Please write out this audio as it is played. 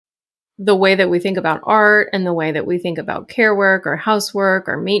the way that we think about art and the way that we think about care work or housework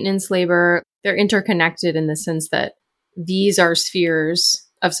or maintenance labor, they're interconnected in the sense that these are spheres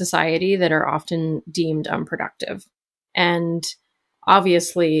of society that are often deemed unproductive. And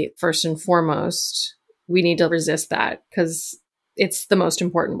obviously, first and foremost, we need to resist that because it's the most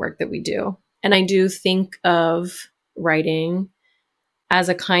important work that we do. And I do think of writing as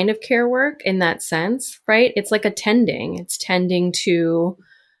a kind of care work in that sense, right? It's like attending. It's tending to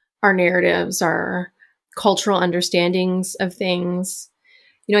our narratives, our cultural understandings of things.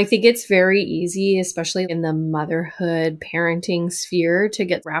 I think it's very easy, especially in the motherhood, parenting sphere, to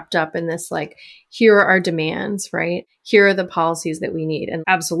get wrapped up in this, like, here are our demands, right? Here are the policies that we need. And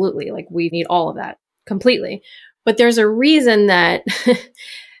absolutely, like, we need all of that completely. But there's a reason that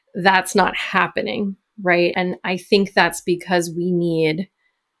that's not happening, right? And I think that's because we need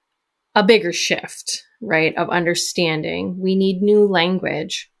a bigger shift, right, of understanding. We need new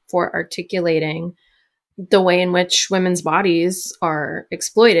language for articulating the way in which women's bodies are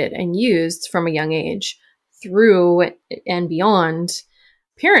exploited and used from a young age through and beyond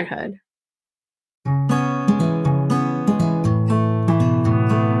parenthood.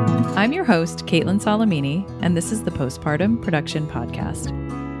 I'm your host, Caitlin Salamini, and this is the Postpartum Production Podcast.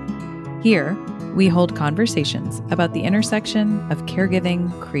 Here, we hold conversations about the intersection of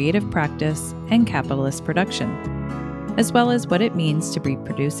caregiving, creative practice, and capitalist production, as well as what it means to be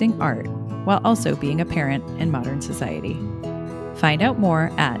producing art while also being a parent in modern society. Find out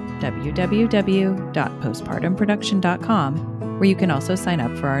more at www.postpartumproduction.com, where you can also sign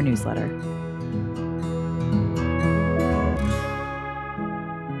up for our newsletter.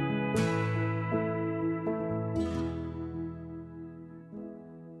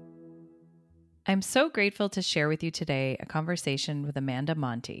 I'm so grateful to share with you today a conversation with Amanda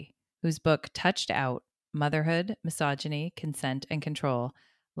Montei, whose book Touched Out: Motherhood, Misogyny, Consent, and Control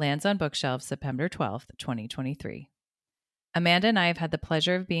lands on bookshelves September 12th, 2023. Amanda and I have had the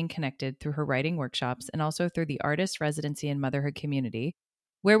pleasure of being connected through her writing workshops and also through the artist residency and motherhood community,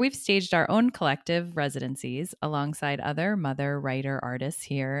 where we've staged our own collective residencies alongside other mother writer artists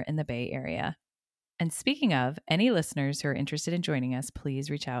here in the Bay Area. And speaking of, any listeners who are interested in joining us, please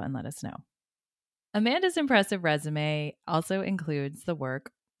reach out and let us know. Amanda's impressive resume also includes the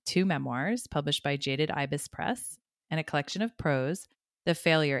work 2 memoirs published by Jaded Ibis Press and a collection of prose, The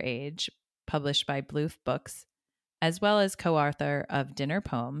Failure Age, published by Bloof Books, as well as co-author of Dinner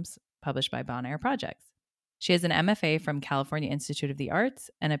Poems, published by Bon Air Projects. She has an MFA from California Institute of the Arts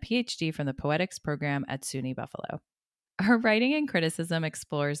and a PhD from the Poetics program at SUNY Buffalo. Her writing and criticism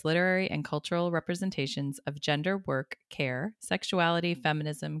explores literary and cultural representations of gender, work, care, sexuality,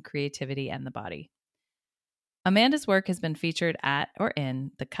 feminism, creativity, and the body. Amanda's work has been featured at or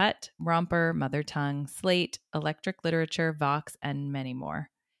in The Cut, Romper, Mother Tongue, Slate, Electric Literature, Vox, and many more.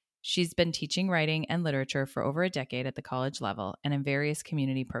 She's been teaching writing and literature for over a decade at the college level and in various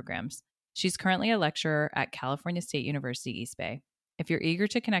community programs. She's currently a lecturer at California State University, East Bay. If you're eager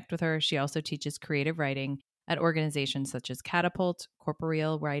to connect with her, she also teaches creative writing at organizations such as Catapult,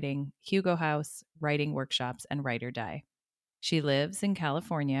 Corporeal Writing, Hugo House, writing workshops, and Write or Die. She lives in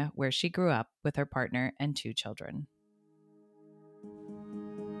California, where she grew up with her partner and 2 children.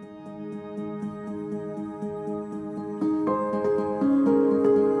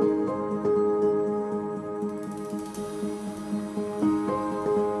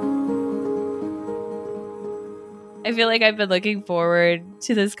 I feel like I've been looking forward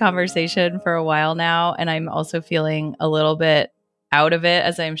to this conversation for a while now, and I'm also feeling a little bit out of it,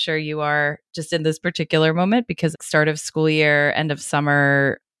 as I'm sure you are, just in this particular moment, because start of school year, end of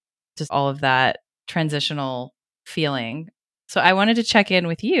summer, just all of that transitional feeling. So I wanted to check in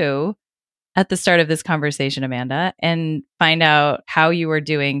with you at the start of this conversation, Amanda, and find out how you are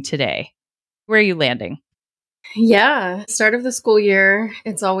doing today. Where are you landing? Yeah, start of the school year,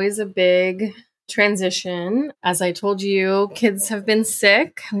 it's always a big transition. As I told you, kids have been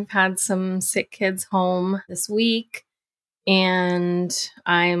sick. We've had some sick kids home this week, and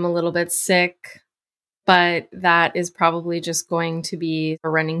I'm a little bit sick, but that is probably just going to be a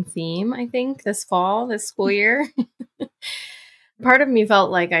running theme, I think, this school year. Part of me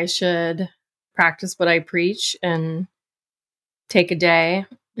felt like I should practice what I preach and take a day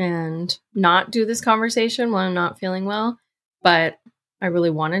and not do this conversation when I'm not feeling well, but I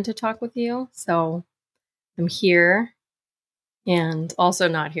really wanted to talk with you, so I'm here and also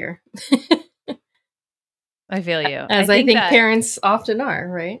not here. I feel you. As I think parents often are,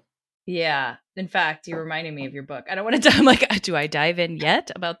 right? Yeah. In fact, you reminded me of your book. I don't want to, I'm like, do I dive in yet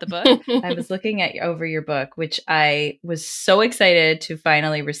about the book? I was looking over your book, which I was so excited to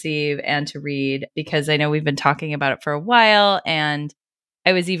finally receive and to read, because I know we've been talking about it for a while. And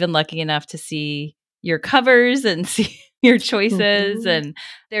I was even lucky enough to see your covers and see your choices. Mm-hmm. And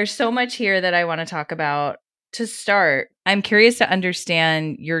there's so much here that I want to talk about. To start, I'm curious to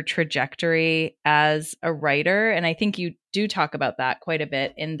understand your trajectory as a writer. And I think you do talk about that quite a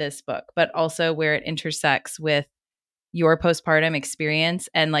bit in this book, but also where it intersects with your postpartum experience.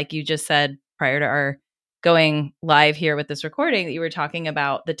 And like you just said prior to our going live here with this recording, that you were talking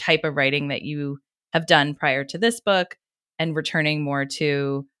about the type of writing that you have done prior to this book and returning more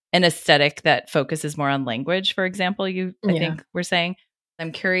to an aesthetic that focuses more on language, for example, I think were saying.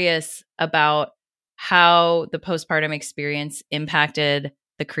 I'm curious about how the postpartum experience impacted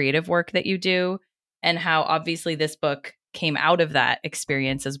the creative work that you do, and how obviously this book came out of that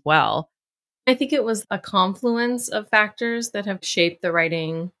experience as well. I think it was a confluence of factors that have shaped the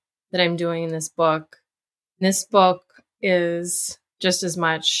writing that I'm doing in this book. This book is just as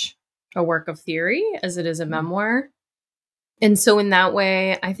much a work of theory as it is a memoir. And so in that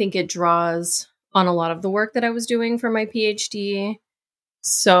way, I think it draws on a lot of the work that I was doing for my PhD.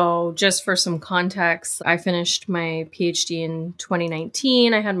 So just for some context, I finished my PhD in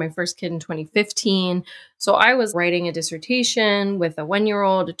 2019. I had my first kid in 2015. So I was writing a dissertation with a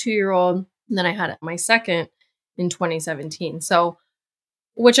 1-year-old, a 2-year-old, and then I had my second in 2017. So,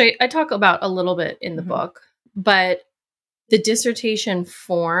 which I talk about a little bit in the book, but the dissertation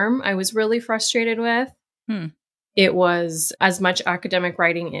form I was really frustrated with. It was, as much academic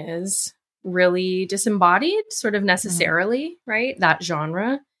writing is, really disembodied, sort of necessarily, right? That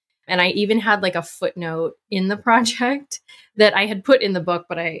genre. And I even had like a footnote in the project that I had put in the book,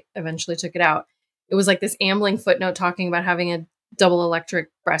 but I eventually took it out. It was like this ambling footnote talking about having a double electric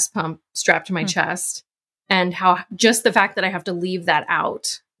breast pump strapped to my chest, and how just the fact that I have to leave that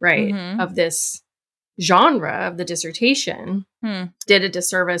out, right, of this genre of the dissertation did a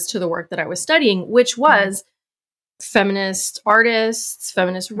disservice to the work that I was studying, which was feminist artists,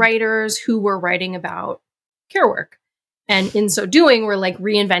 feminist writers who were writing about care work. And in so doing, we're like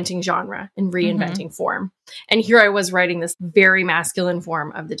reinventing genre and reinventing form. And here I was writing this very masculine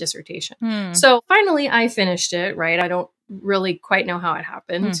form of the dissertation. So finally, I finished it, right? I don't really quite know how it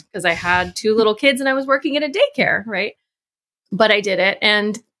happened because I had 2 little kids and I was working at a daycare, right? But I did it.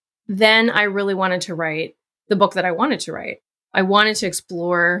 And then I really wanted to write the book that I wanted to write. I wanted to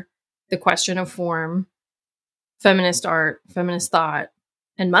explore the question of form, feminist art, feminist thought,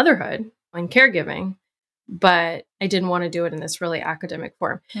 and motherhood and caregiving. But I didn't want to do it in this really academic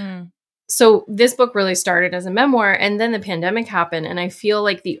form. So this book really started as a memoir, and then the pandemic happened. And I feel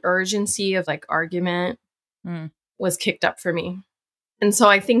like the urgency of like argument was kicked up for me. And so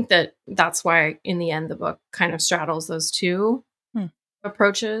I think that that's why in the end, the book kind of straddles those 2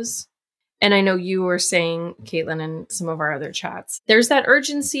 approaches. And I know you were saying, Caitlin, in some of our other chats, there's that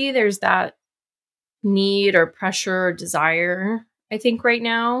urgency, there's that need or pressure or desire, I think right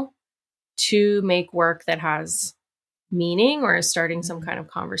now, to make work that has meaning or is starting some kind of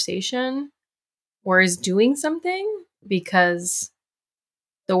conversation or is doing something, because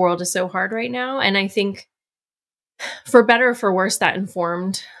the world is so hard right now. And I think for better or for worse, that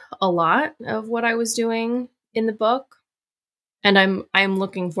informed a lot of what I was doing in the book. And I'm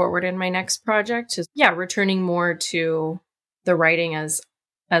looking forward in my next project to returning more to the writing as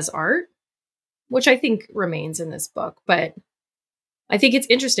art, which I think remains in this book. But I think it's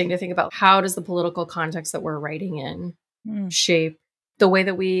interesting to think about, how does the political context that we're writing in shape the way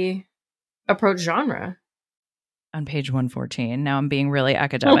that we approach genre? On page 114, now I'm being really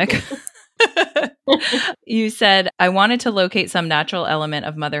academic. You said, I wanted to locate some natural element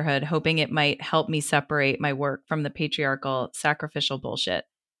of motherhood, hoping it might help me separate my work from the patriarchal, sacrificial bullshit.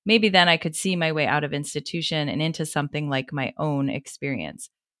 Maybe then I could see my way out of institution and into something like my own experience.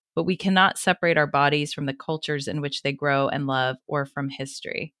 But we cannot separate our bodies from the cultures in which they grow and love, or from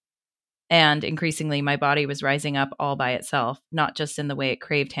history. And increasingly, my body was rising up all by itself, not just in the way it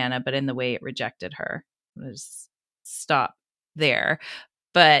craved Hannah, but in the way it rejected her. Just stop there.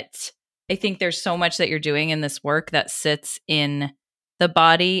 But I think there's so much that you're doing in this work that sits in the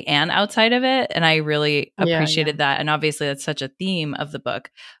body and outside of it. And I really appreciated that. And obviously, that's such a theme of the book.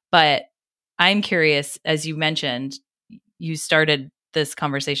 But I'm curious, as you mentioned, you started this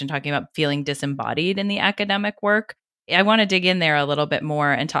conversation talking about feeling disembodied in the academic work. I want to dig in there a little bit more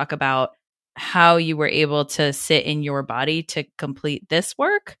and talk about how you were able to sit in your body to complete this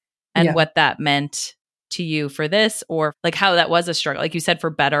work, and what that meant to you for this, or like how that was a struggle, like you said, for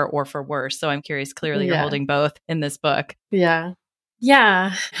better or for worse. So I'm curious, clearly you're holding both in this book. Yeah.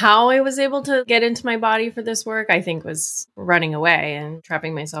 How I was able to get into my body for this work, I think, was running away and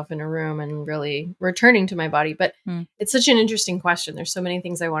trapping myself in a room and really returning to my body. But it's such an interesting question. There's so many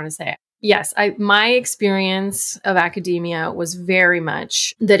things I want to say. Yes, my experience of academia was very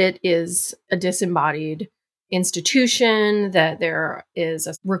much that it is a disembodied institution, that there is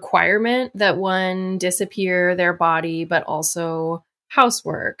a requirement that one disappear their body, but also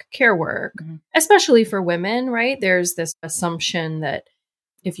housework, care work, especially for women, right? There's this assumption that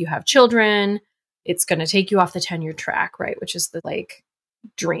if you have children, it's going to take you off the tenure track, right? Which is the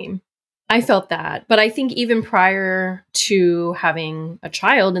dream. I felt that. But I think even prior to having a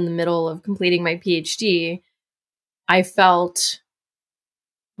child in the middle of completing my PhD, I felt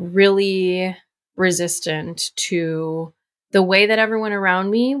really resistant to the way that everyone around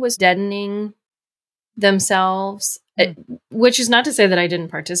me was deadening themselves, which is not to say that I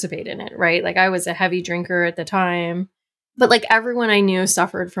didn't participate in it, right? Like I was a heavy drinker at the time, but like everyone I knew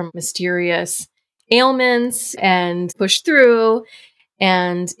suffered from mysterious ailments and pushed through.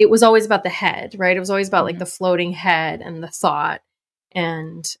 And it was always about the head, right? It was always about like the floating head and the thought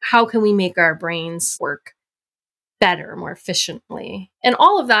and how can we make our brains work better, more efficiently. And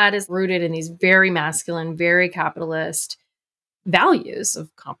all of that is rooted in these very masculine, very capitalist values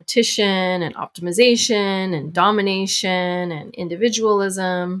of competition and optimization and domination and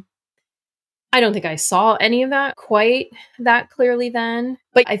individualism. I don't think I saw any of that quite that clearly then.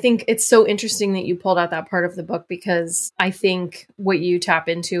 But I think it's so interesting that you pulled out that part of the book, because I think what you tap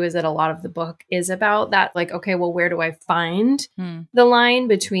into is that a lot of the book is about that, like, okay, well, where do I find the line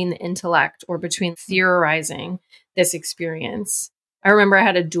between the intellect or between theorizing this experience? I remember I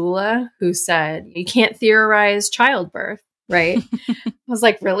had a doula who said, you can't theorize childbirth, right? I was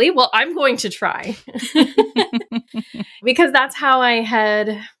like, really? Well, I'm going to try. Because that's how I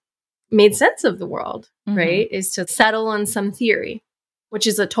had made sense of the world, right? Is to settle on some theory, which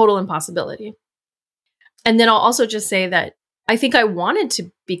is a total impossibility. And then I'll also just say that I think I wanted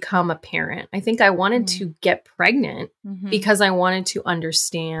to become a parent. I think I wanted to get pregnant because I wanted to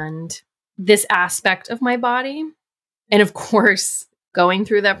understand this aspect of my body. And of course, going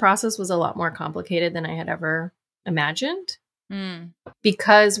through that process was a lot more complicated than I had ever imagined,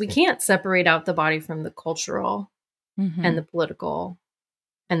 because we can't separate out the body from the cultural and the political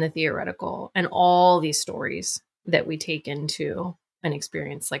and the theoretical and all these stories that we take into an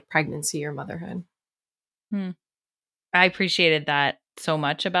experience like pregnancy or motherhood. I appreciated that so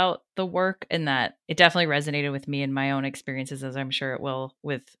much about the work, and that it definitely resonated with me in my own experiences, as I'm sure it will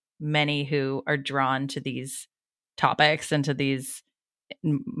with many who are drawn to these topics and to these,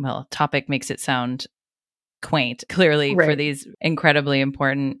 well, topic makes it sound quaint, clearly, for these incredibly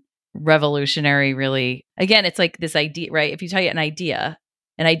important, revolutionary, really, again, it's like this idea, right? If you tell you an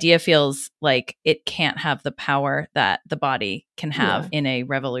idea feels like it can't have the power that the body can have in a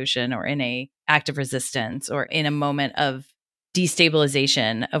revolution or in a act of resistance or in a moment of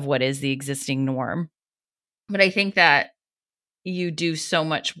destabilization of what is the existing norm. But I think that you do so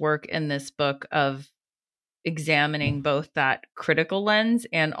much work in this book of examining both that critical lens,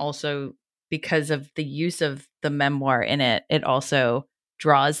 and also because of the use of the memoir in it, it also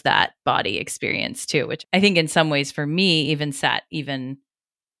draws that body experience too, which I think in some ways for me even sat even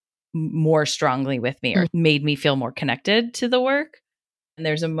more strongly with me, or made me feel more connected to the work. And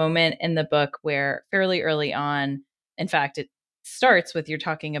there's a moment in the book where fairly early on, in fact, it starts with you're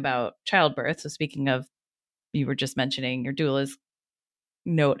talking about childbirth. So speaking of, you were just mentioning your doula's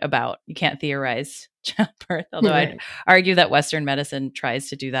note about you can't theorize childbirth, although I'd argue that Western medicine tries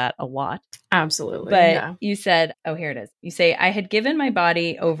to do that a lot. Absolutely. But you said, oh, here it is. You say, I had given my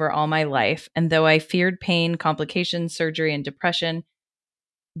body over all my life, and though I feared pain, complications, surgery, and depression,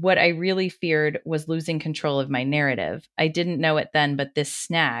 what I really feared was losing control of my narrative. I didn't know it then, but this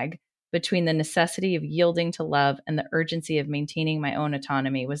snag between the necessity of yielding to love and the urgency of maintaining my own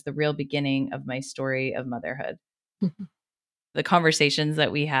autonomy was the real beginning of my story of motherhood. The conversations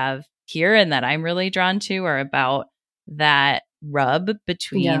that we have here and that I'm really drawn to are about that rub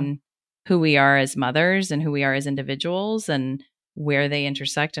between who we are as mothers and who we are as individuals, and where they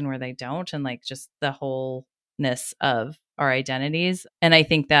intersect and where they don't, and like just the wholeness of our identities. And I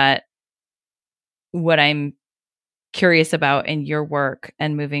think that what I'm curious about in your work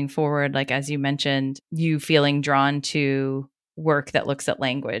and moving forward, like as you mentioned, you feeling drawn to work that looks at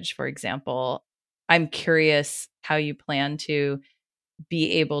language, for example, I'm curious how you plan to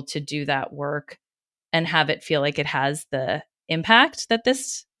be able to do that work and have it feel like it has the impact that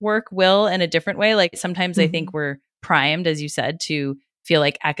this work will in a different way. Like sometimes I think we're primed, as you said, to feel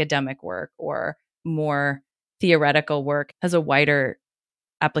like academic work or more theoretical work has a wider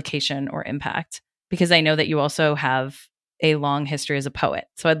application or impact, because I know that you also have a long history as a poet.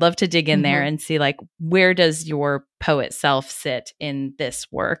 So I'd love to dig in there and see, like, where does your poet self sit in this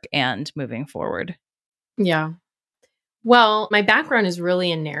work and moving forward? Yeah. Well, my background is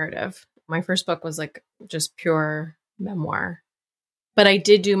really in narrative. My first book was like just pure memoir. But I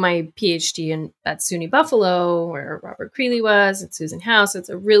did do my PhD at SUNY Buffalo, where Robert Creeley was, at Susan House. It's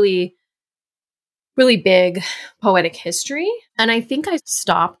a really, really big poetic history. And I think I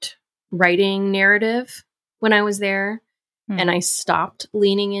stopped writing narrative when I was there. And I stopped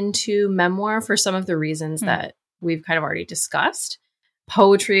leaning into memoir for some of the reasons that we've kind of already discussed.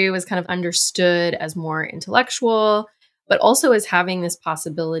 Poetry was kind of understood as more intellectual, but also as having this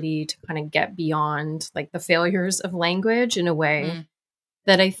possibility to kind of get beyond like the failures of language in a way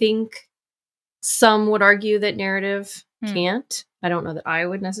that I think some would argue that narrative can't. I don't know that I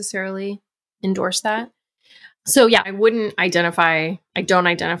would necessarily endorse that. So yeah, I don't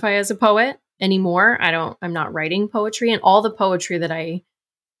identify as a poet anymore. I'm not writing poetry, and all the poetry that I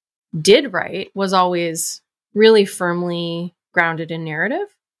did write was always really firmly grounded in narrative.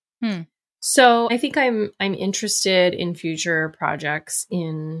 So I think I'm interested in future projects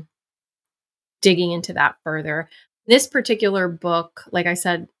in digging into that further. This particular book, like I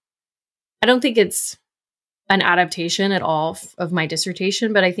said, I don't think it's an adaptation at all of my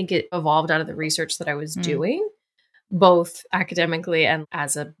dissertation, but I think it evolved out of the research that I was doing, both academically and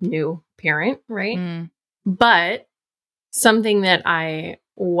as a new parent, right? But something that I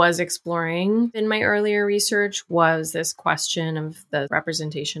was exploring in my earlier research was this question of the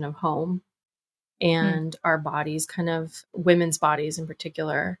representation of home and our bodies, kind of women's bodies in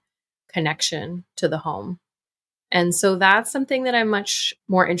particular, connection to the home. And so that's something that I'm much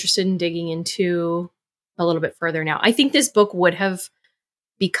more interested in digging into a little bit further now. I think this book would have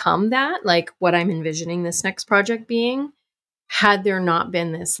become that, like what I'm envisioning this next project being, had there not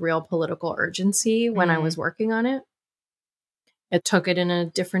been this real political urgency when I was working on it. It took it in a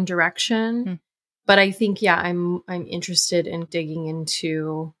different direction. But I think, yeah, I'm interested in digging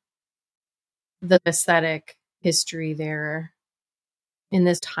into the aesthetic history there in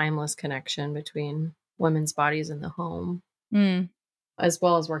this timeless connection between women's bodies and the home, as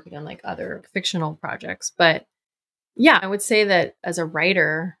well as working on like other fictional projects. But yeah, I would say that as a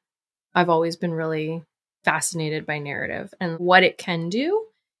writer, I've always been really fascinated by narrative and what it can do.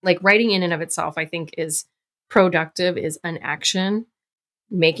 Like writing in and of itself, I think is productive, is an action.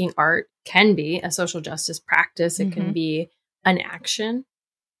 Making art can be a social justice practice. It can be an action.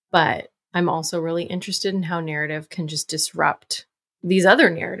 But I'm also really interested in how narrative can just disrupt these other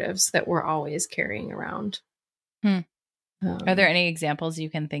narratives that we're always carrying around. Are there any examples you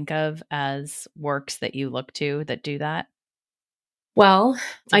can think of as works that you look to that do that? Well,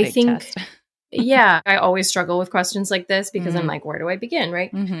 I think, yeah, I always struggle with questions like this because I'm like, where do I begin,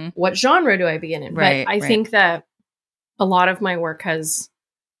 right? What genre do I begin in? Right, but I think that a lot of my work has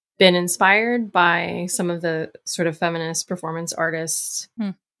been inspired by some of the sort of feminist performance artists,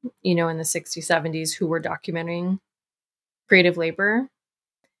 you know, in the 60s, 70s who were documenting creative labor.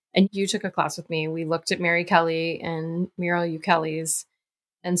 And you took a class with me. We looked at Mary Kelly and Muriel U. Kelly's.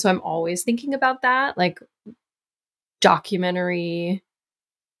 And so I'm always thinking about that, like documentary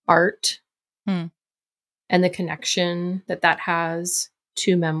art and the connection that has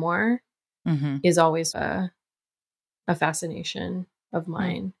to memoir is always a fascination of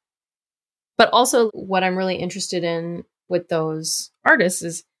mine. But also what I'm really interested in with those artists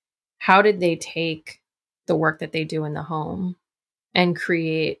is how did they take the work that they do in the home and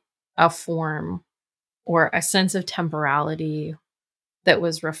create a form or a sense of temporality that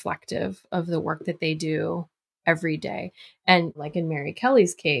was reflective of the work that they do every day. And like in Mary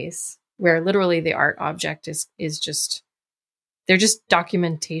Kelly's case, where literally the art object is just, they're just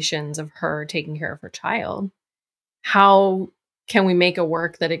documentations of her taking care of her child. How can we make a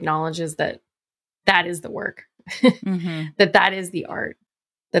work that acknowledges that is the work, that is the art,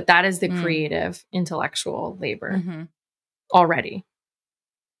 that is the creative intellectual labor already?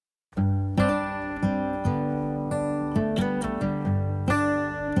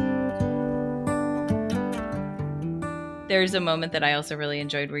 There's a moment that I also really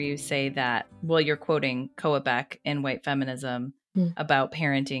enjoyed where you say that, well, you're quoting Koa Beck in White Feminism about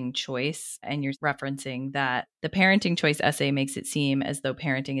parenting choice. And you're referencing that the parenting choice essay makes it seem as though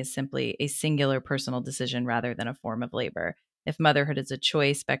parenting is simply a singular personal decision rather than a form of labor. If motherhood is a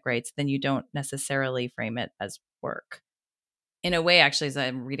choice, Beck writes, then you don't necessarily frame it as work. In a way, actually, as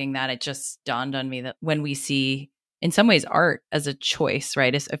I'm reading that, it just dawned on me that when we see, in some ways, art as a choice,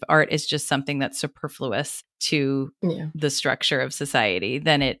 right? If art is just something that's superfluous to the structure of society,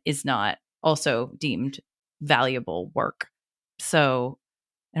 then it is not also deemed valuable work. So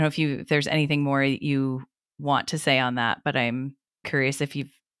I don't know if there's anything more you want to say on that, but I'm curious if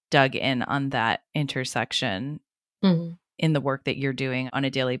you've dug in on that intersection in the work that you're doing on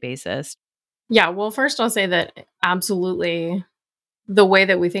a daily basis. Yeah, well, first I'll say that absolutely the way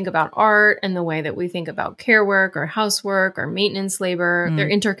that we think about art and the way that we think about care work or housework or maintenance labor, they're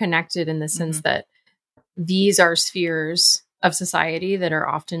interconnected in the sense that these are spheres of society that are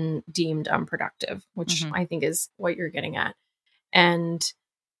often deemed unproductive, which I think is what you're getting at. And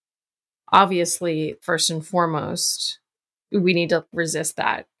obviously, first and foremost, we need to resist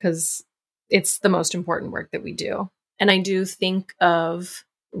that because it's the most important work that we do. And I do think of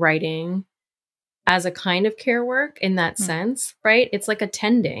writing as a kind of care work in that sense, right? It's like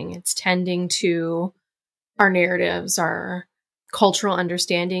attending. It's tending to our narratives, our cultural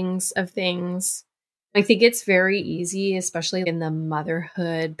understandings of things. I think it's very easy, especially in the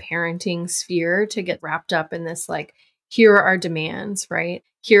motherhood, parenting sphere, to get wrapped up in this, like, here are our demands, right?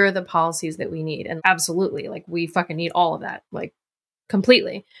 Here are the policies that we need. And absolutely, like, we fucking need all of that, like,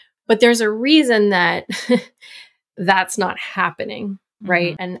 completely. But there's a reason that that's not happening,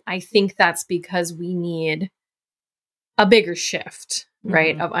 right? And I think that's because we need a bigger shift,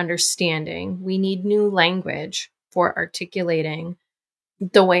 right, of understanding. We need new language for articulating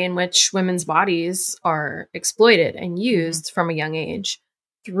the way in which women's bodies are exploited and used from a young age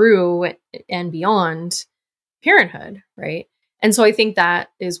through and beyond parenthood, right? And so I think that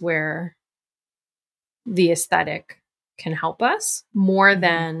is where the aesthetic can help us more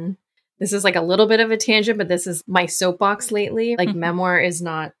than, this is like a little bit of a tangent, but this is my soapbox lately. Like memoir is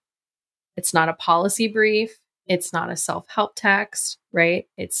not, it's not a policy brief. It's not a self-help text, right?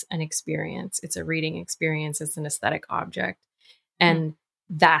 It's an experience. It's a reading experience. It's an aesthetic object. And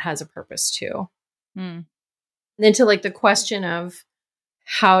that has a purpose too. And then to like the question of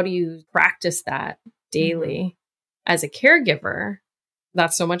how do you practice that daily as a caregiver,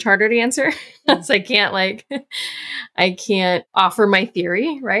 that's so much harder to answer. So I can't offer my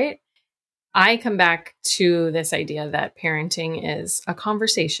theory, right? I come back to this idea that parenting is a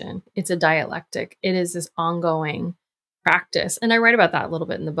conversation. It's a dialectic. It is this ongoing practice. And I write about that a little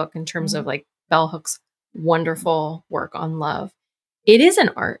bit in the book in terms of like Bell Hook's wonderful work on love. It is an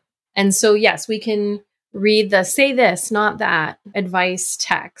art. And so, yes, we can read the say this, not that advice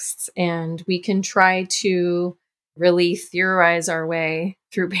texts, and we can try to really theorize our way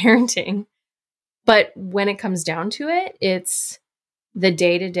through parenting. But when it comes down to it, it's the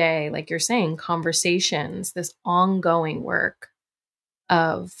day-to-day, like you're saying, conversations, this ongoing work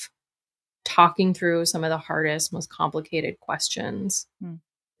of talking through some of the hardest, most complicated questions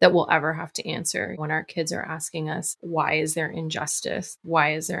that we'll ever have to answer when our kids are asking us, why is there injustice?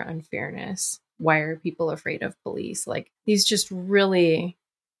 Why is there unfairness? Why are people afraid of police? Like these just really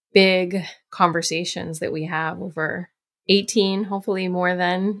big conversations that we have over 18, hopefully more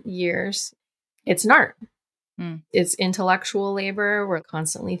than years. It's an art. It's intellectual labor. We're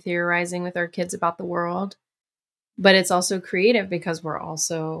constantly theorizing with our kids about the world, but it's also creative because we're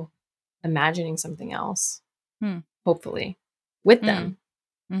also imagining something else, hopefully, with them.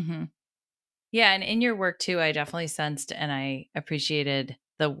 Yeah. And in your work too, I definitely sensed and I appreciated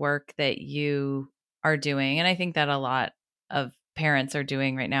the work that you are doing. And I think that a lot of parents are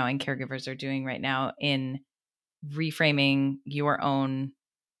doing right now and caregivers are doing right now in reframing your own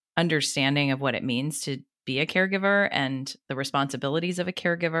understanding of what it means to be a caregiver and the responsibilities of a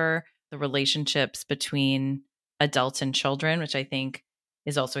caregiver, the relationships between adults and children, which I think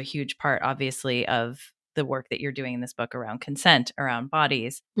is also a huge part, obviously, of the work that you're doing in this book around consent, around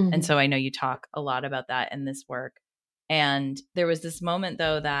bodies. And so I know you talk a lot about that in this work. And there was this moment,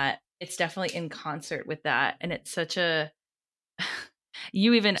 though, that it's definitely in concert with that. And it's such a,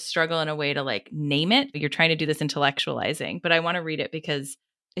 you even struggle in a way to like name it. You're trying to do this intellectualizing, but I want to read it because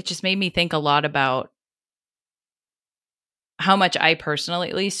it just made me think a lot about how much I personally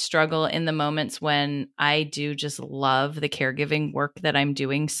at least struggle in the moments when I do just love the caregiving work that I'm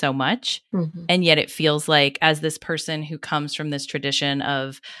doing so much. And yet it feels like, as this person who comes from this tradition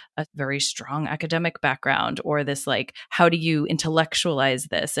of a very strong academic background, or this like, how do you intellectualize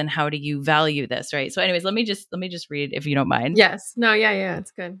this and how do you value this? Right. So anyways, let me just read if you don't mind. Yes. No, yeah.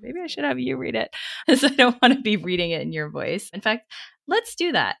 It's good. Maybe I should have you read it because I don't want to be reading it in your voice. In fact, let's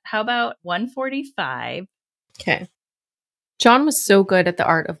do that. How about 145? Okay. John was so good at the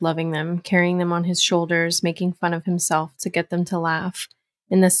art of loving them, carrying them on his shoulders, making fun of himself to get them to laugh.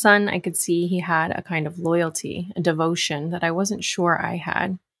 In the son, I could see he had a kind of loyalty, a devotion that I wasn't sure I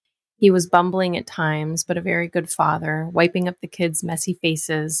had. He was bumbling at times, but a very good father, wiping up the kids' messy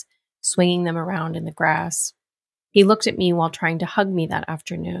faces, swinging them around in the grass. He looked at me while trying to hug me that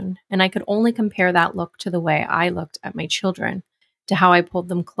afternoon, and I could only compare that look to the way I looked at my children, to how I pulled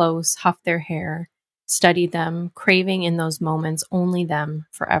them close, huffed their hair, studied them, craving in those moments only them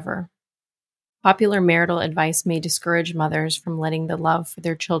forever. Popular marital advice may discourage mothers from letting the love for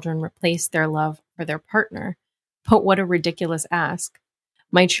their children replace their love for their partner, But what a ridiculous ask.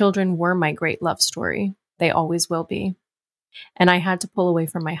 My children were my great love story. They always will be. And I had to pull away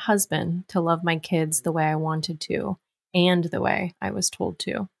from my husband to love my kids the way I wanted to and the way I was told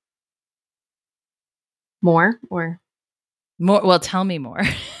to. More or More? Well, tell me more.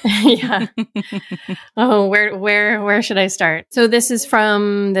 yeah. Oh, where should I start? So this is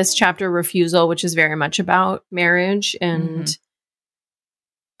from this chapter, Refusal, which is very much about marriage and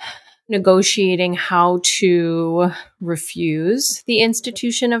negotiating how to refuse the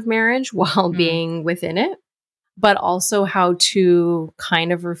institution of marriage while being within it, but also how to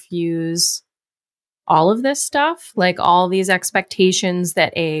kind of refuse all of this stuff, like all these expectations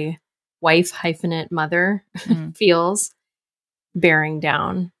that a wife hyphenate mother feels bearing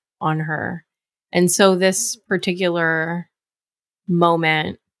down on her. And so this particular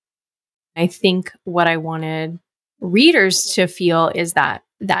moment, I think what I wanted readers to feel is that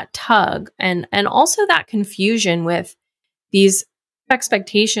tug and also that confusion with these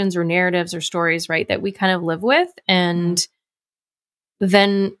expectations or narratives or stories, right, that we kind of live with, and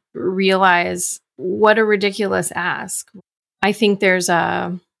then realize what a ridiculous ask. I think there's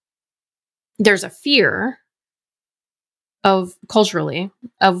a fear of culturally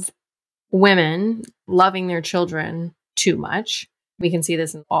of women loving their children too much. We can see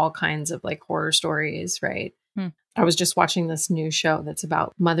this in all kinds of like horror stories, right? I was just watching this new show that's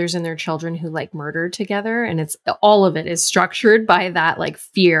about mothers and their children who like murder together. And it's all of it is structured by that like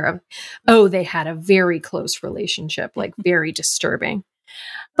fear of, oh, they had a very close relationship, like very disturbing.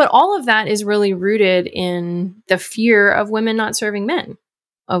 But all of that is really rooted in the fear of women not serving men,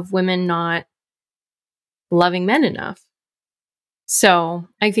 of women not loving men enough. So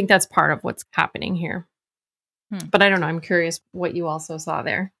I think that's part of what's happening here. But I don't know. I'm curious what you also saw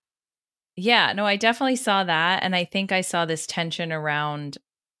there. Yeah, no, I definitely saw that. And I think I saw this tension around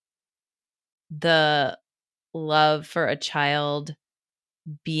the love for a child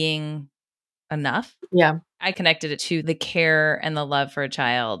being enough. Yeah. I connected it to the care and the love for a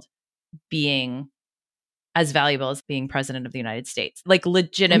child being as valuable as being president of the United States, like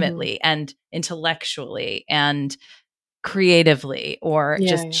legitimately and intellectually and creatively, or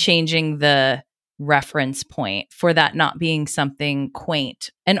just changing the reference point for that not being something quaint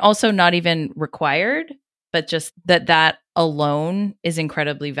and also not even required, but just that alone is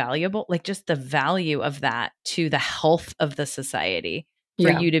incredibly valuable. Like just the value of that to the health of the society for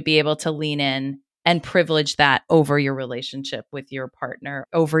you to be able to lean in and privilege that over your relationship with your partner,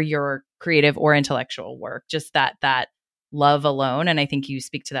 over your creative or intellectual work, just that love alone. And I think you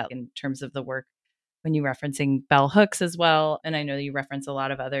speak to that in terms of the work when you referencing bell hooks as well. And I know you reference a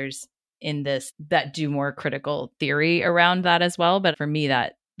lot of others in this that do more critical theory around that as well. But for me,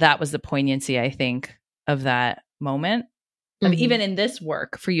 that was the poignancy, I think, of that moment. Even in this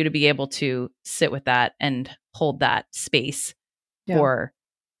work, for you to be able to sit with that and hold that space for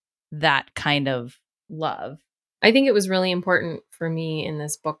that kind of love. I think it was really important for me in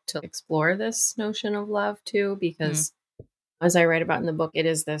this book to explore this notion of love too, because as I write about in the book, it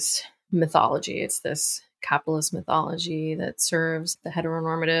is this mythology. It's this capitalist mythology that serves the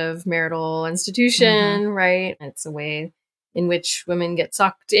heteronormative marital institution, right? It's a way in which women get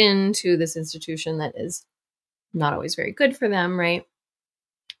sucked into this institution that is not always very good for them, right?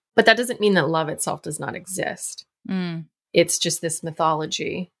 But that doesn't mean that love itself does not exist. It's just this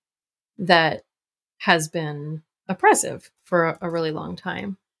mythology that has been oppressive for a really long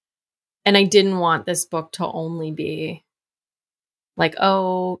time. And I didn't want this book to only be like,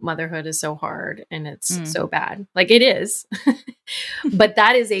 oh, motherhood is so hard and it's so bad. Like it is. But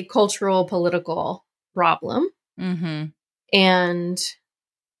that is a cultural, political problem. And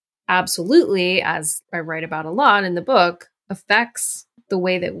absolutely, as I write about a lot in the book, affects the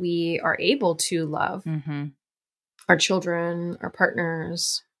way that we are able to love our children, our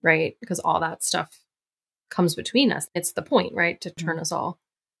partners, right? Because all that stuff comes between us. It's the point, right? To turn us all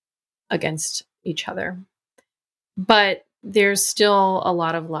against each other. But there's still a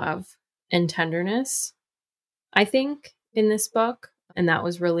lot of love and tenderness, I think, in this book. And that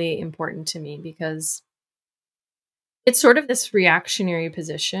was really important to me because it's sort of this reactionary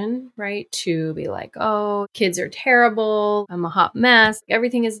position, right? To be like, oh, kids are terrible. I'm a hot mess.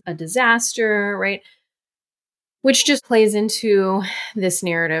 Everything is a disaster, right? Which just plays into this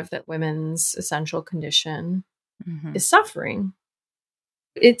narrative that women's essential condition is suffering.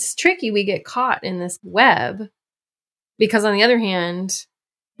 It's tricky. We get caught in this web because on the other hand,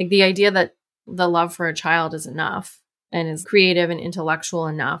 like the idea that the love for a child is enough and is creative and intellectual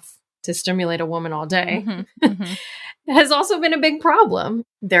enough to stimulate a woman all day has also been a big problem.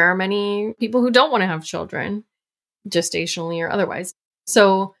 There are many people who don't want to have children, gestationally or otherwise.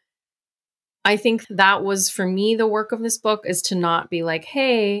 So I think that was for me, the work of this book is to not be like,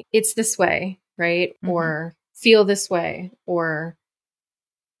 hey, it's this way, right? Mm-hmm. Or feel this way, or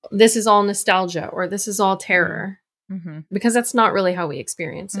this is all nostalgia, or this is all terror, because that's not really how we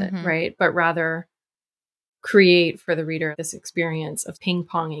experience it, right? But rather create for the reader this experience of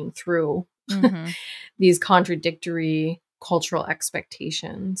ping-ponging through these contradictory cultural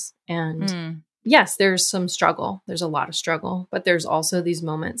expectations. And yes, there's some struggle. There's a lot of struggle, but there's also these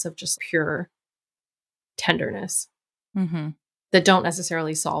moments of just pure tenderness that don't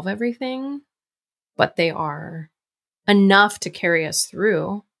necessarily solve everything, but they are enough to carry us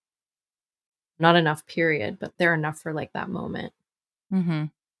through. Not enough, period, but they're enough for like that moment.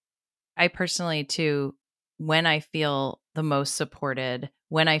 I personally, too, when I feel the most supported,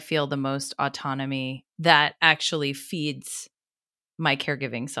 when I feel the most autonomy, that actually feeds my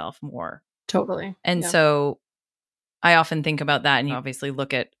caregiving self more. Totally. And so I often think about that, and you obviously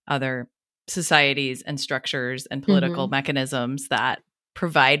look at other societies and structures and political mechanisms that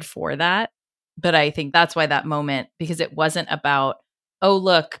provide for that. But I think that's why that moment, because it wasn't about, oh,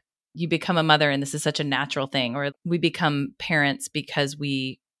 look, you become a mother and this is such a natural thing, or we become parents because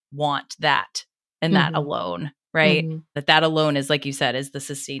we want that and that alone, right? That alone is, like you said, is the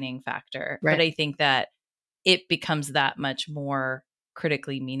sustaining factor. Right. But I think that it becomes that much more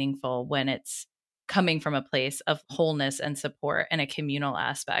critically meaningful when it's coming from a place of wholeness and support and a communal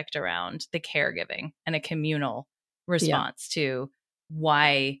aspect around the caregiving and a communal response to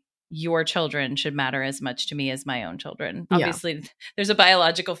why your children should matter as much to me as my own children. Obviously, there's a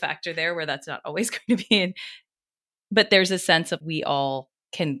biological factor there where that's not always going to be, but there's a sense of we all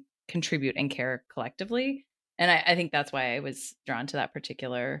can contribute and care collectively. And I think that's why I was drawn to that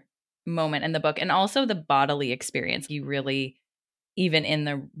particular moment in the book. And also the bodily experience. You really, even in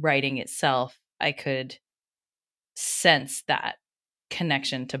the writing itself, I could sense that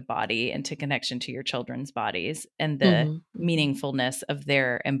connection to body and to connection to your children's bodies and the meaningfulness of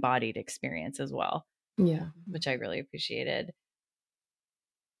their embodied experience as well. Yeah. Which I really appreciated.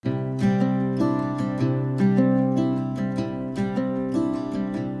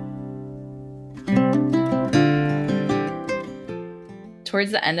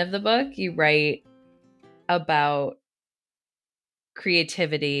 Towards the end of the book, you write about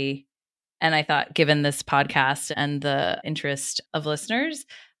creativity. And I thought, given this podcast and the interest of listeners,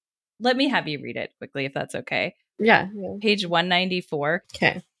 let me have you read it quickly, if that's okay. Yeah. Page 194.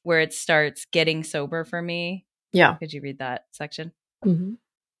 Okay. Where it starts, getting sober for me. Yeah. Could you read that section?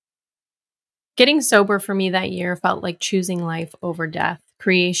 Getting sober for me that year felt like choosing life over death,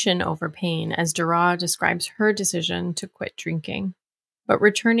 creation over pain, as Dara describes her decision to quit drinking. But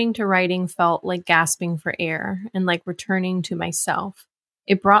returning to writing felt like gasping for air and like returning to myself.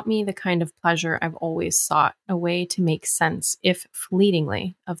 It brought me the kind of pleasure I've always sought, a way to make sense, if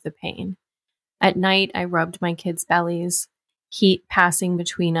fleetingly, of the pain. At night, I rubbed my kids' bellies, heat passing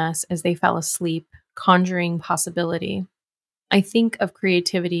between us as they fell asleep, conjuring possibility. I think of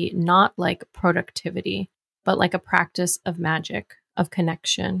creativity not like productivity, but like a practice of magic, of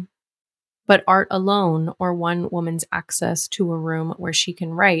connection. But art alone, or one woman's access to a room where she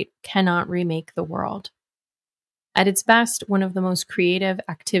can write, cannot remake the world. At its best, one of the most creative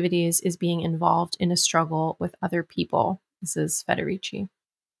activities is being involved in a struggle with other people. This is Federici.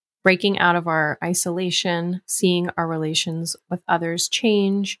 Breaking out of our isolation, seeing our relations with others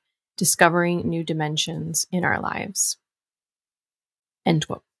change, discovering new dimensions in our lives. End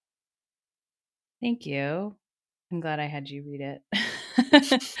quote. Thank you. I'm glad I had you read it.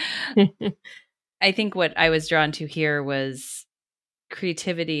 I think what I was drawn to here was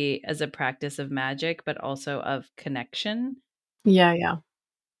creativity as a practice of magic, but also of connection. Yeah.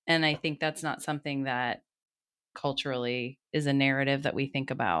 And I think that's not something that culturally is a narrative that we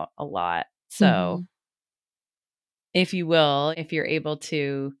think about a lot. So if you will, if you're able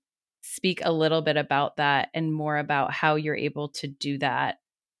to speak a little bit about that and more about how you're able to do that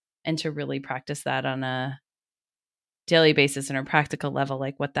and to really practice that on a daily basis and a practical level,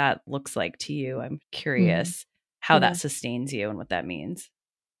 like what that looks like to you. I'm curious how that sustains you and what that means.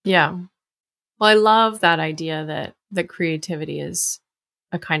 Yeah. Well, I love that idea that creativity is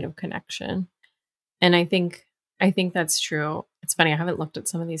a kind of connection. And I think that's true. It's funny, I haven't looked at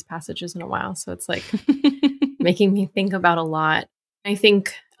some of these passages in a while, so it's like making me think about a lot. I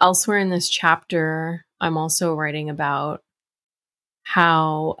think elsewhere in this chapter, I'm also writing about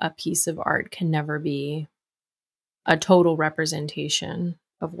how a piece of art can never be a total representation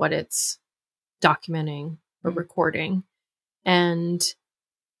of what it's documenting or recording. And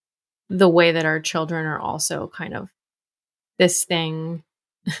the way that our children are also kind of this thing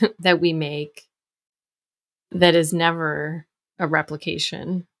that we make that is never a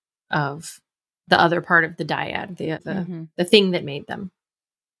replication of the other part of the dyad, Mm-hmm. the thing that made them.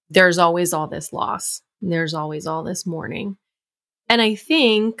 There's always all this loss. There's always all this mourning. And I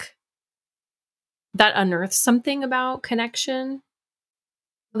think that unearths something about connection,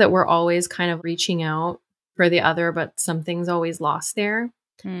 that we're always kind of reaching out for the other, but something's always lost there.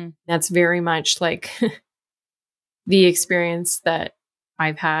 Mm. That's very much like the experience that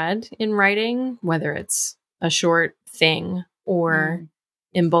I've had in writing, whether it's a short thing or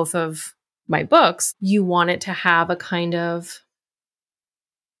in both of my books. You want it to have a kind of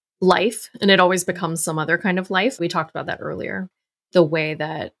life, and it always becomes some other kind of life. We talked about that earlier, the way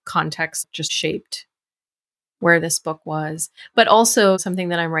that context just shaped where this book was. But also something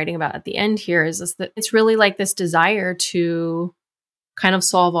that I'm writing about at the end here is that it's really like this desire to kind of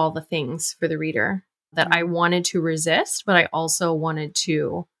solve all the things for the reader that I wanted to resist, but I also wanted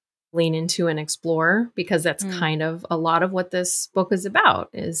to lean into and explore, because that's kind of a lot of what this book is about,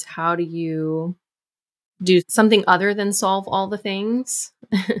 is how do you do something other than solve all the things,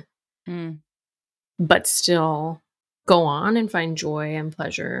 but still go on and find joy and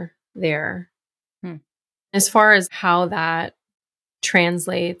pleasure there. As far as how that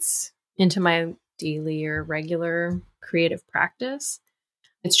translates into my daily or regular creative practice,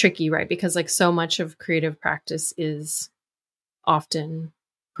 it's tricky, right? Because like so much of creative practice is often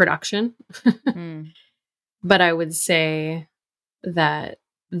production. But I would say that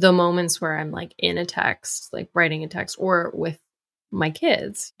the moments where I'm like in a text, like writing a text or with my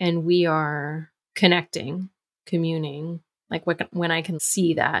kids, and we are connecting, communing, like when I can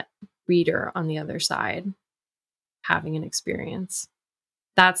see that reader on the other side having an experience,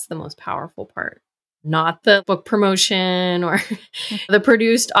 that's the most powerful part. Not the book promotion or the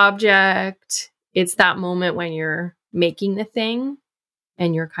produced object. It's that moment when you're making the thing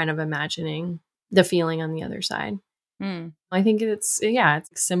and you're kind of imagining the feeling on the other side. I think it's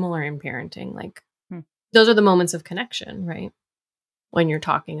similar in parenting. Like those are the moments of connection, right? When you're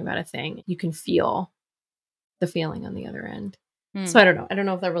talking about a thing, you can feel the feeling on the other end. So I don't know. I don't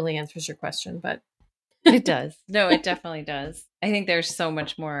know if that really answers your question, but It does. No, it definitely does. I think there's so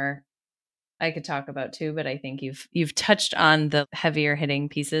much more I could talk about too, but I think you've touched on the heavier hitting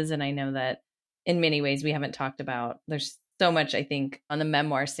pieces, and I know that in many ways we haven't talked about. There's so much, I think, on the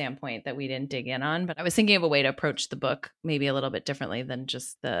memoir standpoint that we didn't dig in on, but I was thinking of a way to approach the book maybe a little bit differently than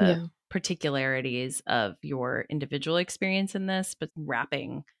just the particularities of your individual experience in this, but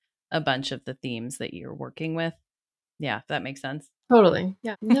wrapping a bunch of the themes that you're working with. Yeah, if that makes sense. Totally.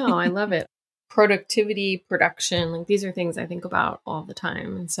 Yeah. No, I love it. Productivity, production, like these are things I think about all the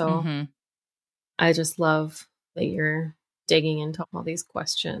time. And so I just love that you're digging into all these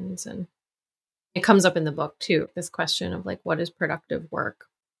questions. And it comes up in the book too, this question of like, what is productive work?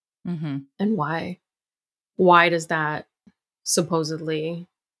 And why? Why does that supposedly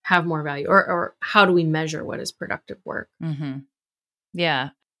have more value? Or how do we measure what is productive work? Yeah.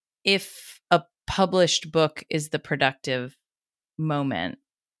 If a published book is the productive moment,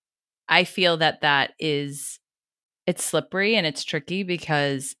 I feel that it's slippery and it's tricky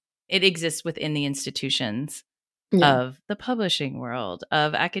because it exists within the institutions of the publishing world,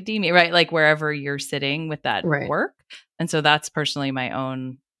 of academia, right? Like wherever you're sitting with that work. And so that's personally my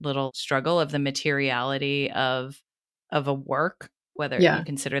own little struggle of the materiality of a work, whether you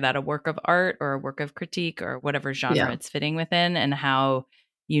consider that a work of art or a work of critique or whatever genre it's fitting within, and how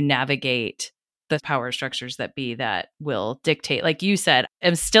you navigate the power structures that will dictate. Like you said,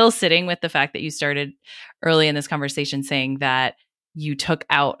 I'm still sitting with the fact that you started early in this conversation saying that you took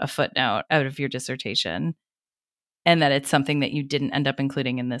out a footnote out of your dissertation and that it's something that you didn't end up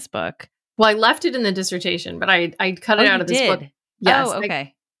including in this book. Well, I left it in the dissertation, but I cut it out of this book. Yes. Oh,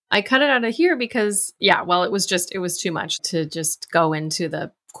 okay. I cut it out of here because, it was too much to just go into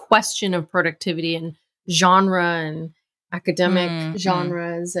the question of productivity and genre and academic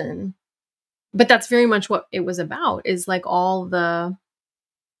genres. But that's very much what it was about, is like all the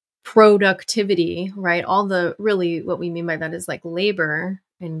productivity, right? All the really what we mean by that is like labor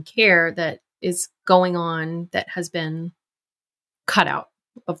and care that is going on that has been cut out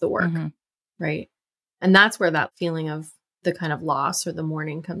of the work, right? And that's where that feeling of the kind of loss or the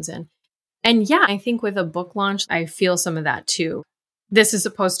mourning comes in. And I think with a book launch, I feel some of that too. This is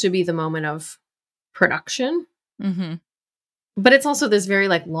supposed to be the moment of production, but it's also this very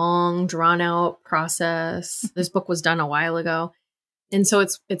like long, drawn out process. This book was done a while ago. And so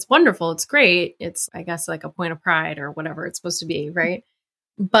it's wonderful. It's great. It's, I guess, like a point of pride or whatever it's supposed to be, right?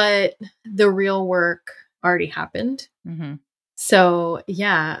 But the real work already happened. So,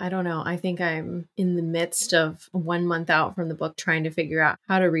 I don't know. I think I'm in the midst of 1 month out from the book trying to figure out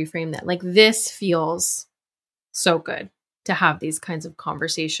how to reframe that. Like, this feels so good to have these kinds of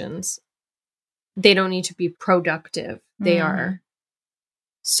conversations they don't need to be productive. They are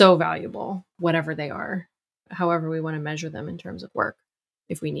so valuable, whatever they are, however we want to measure them in terms of work,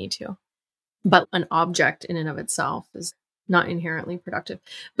 if we need to. But an object in and of itself is not inherently productive.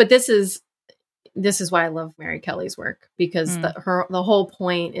 But this is why I love Mary Kelly's work, because the whole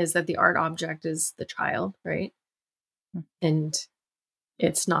point is that the art object is the child, right? And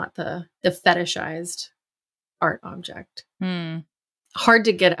it's not the fetishized art object. Hard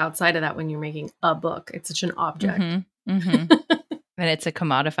to get outside of that when you're making a book. It's such an object. And it's a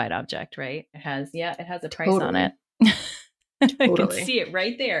commodified object, right? It has a price on it. You can see it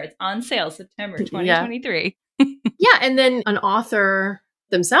right there. It's on sale September 2023. Yeah. And then an author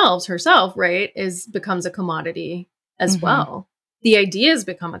herself, right, becomes a commodity as well. The ideas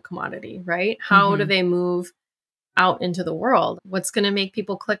become a commodity, right? How do they move out into the world? What's going to make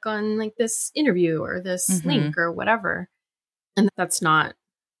people click on like this interview or this link or whatever? And that's not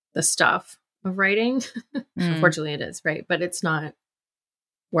the stuff of writing. Unfortunately, it is, right? But it's not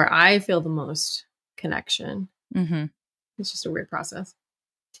where I feel the most connection. It's just a weird process.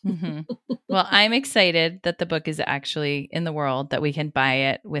 Well, I'm excited that the book is actually in the world, that we can buy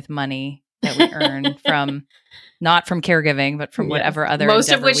it with money that we earn from, not from caregiving, but from whatever other most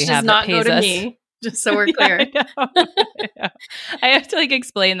endeavor of which we does have not that go pays to us. me. Just so we're clear. I have to like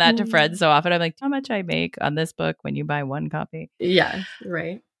explain that to friends so often. I'm like, how much I make on this book when you buy one copy? Yeah,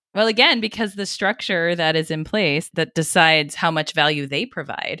 right. Well, again, because the structure that is in place that decides how much value they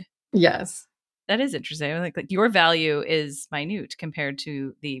provide. Yes. That is interesting. Like your value is minute compared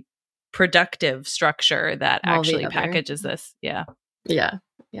to the productive structure that actually packages this. Yeah. Yeah.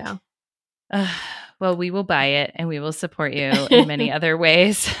 Yeah. Well, we will buy it and we will support you in many other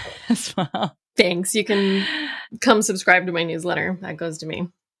ways as well. Thanks. You can come subscribe to my newsletter. That goes to me.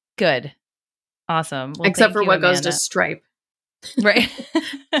 Good. Awesome. Well, except for what Amanda. goes to Stripe. Right.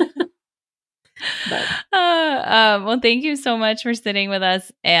 Well, thank you so much for sitting with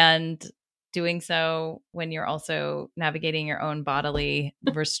us and doing so when you're also navigating your own bodily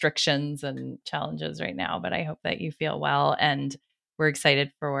restrictions and challenges right now. But I hope that you feel well, and we're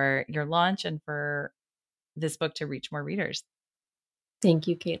excited for your launch and for this book to reach more readers. Thank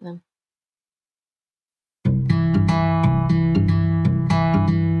you, Caitlin.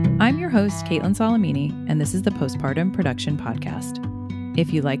 I'm your host, Caitlin Salamini, and this is the Postpartum Production Podcast.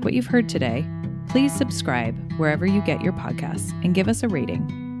 If you like what you've heard today, please subscribe wherever you get your podcasts and give us a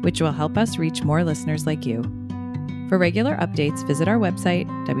rating, which will help us reach more listeners like you. For regular updates, visit our website,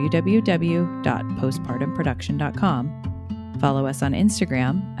 www.postpartumproduction.com. Follow us on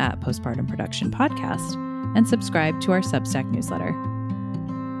Instagram at Postpartum Production Podcast, and subscribe to our Substack newsletter.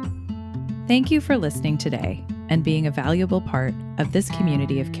 Thank you for listening today and being a valuable part of this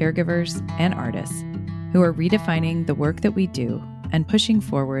community of caregivers and artists who are redefining the work that we do and pushing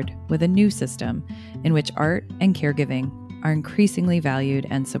forward with a new system in which art and caregiving are increasingly valued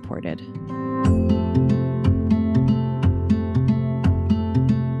and supported.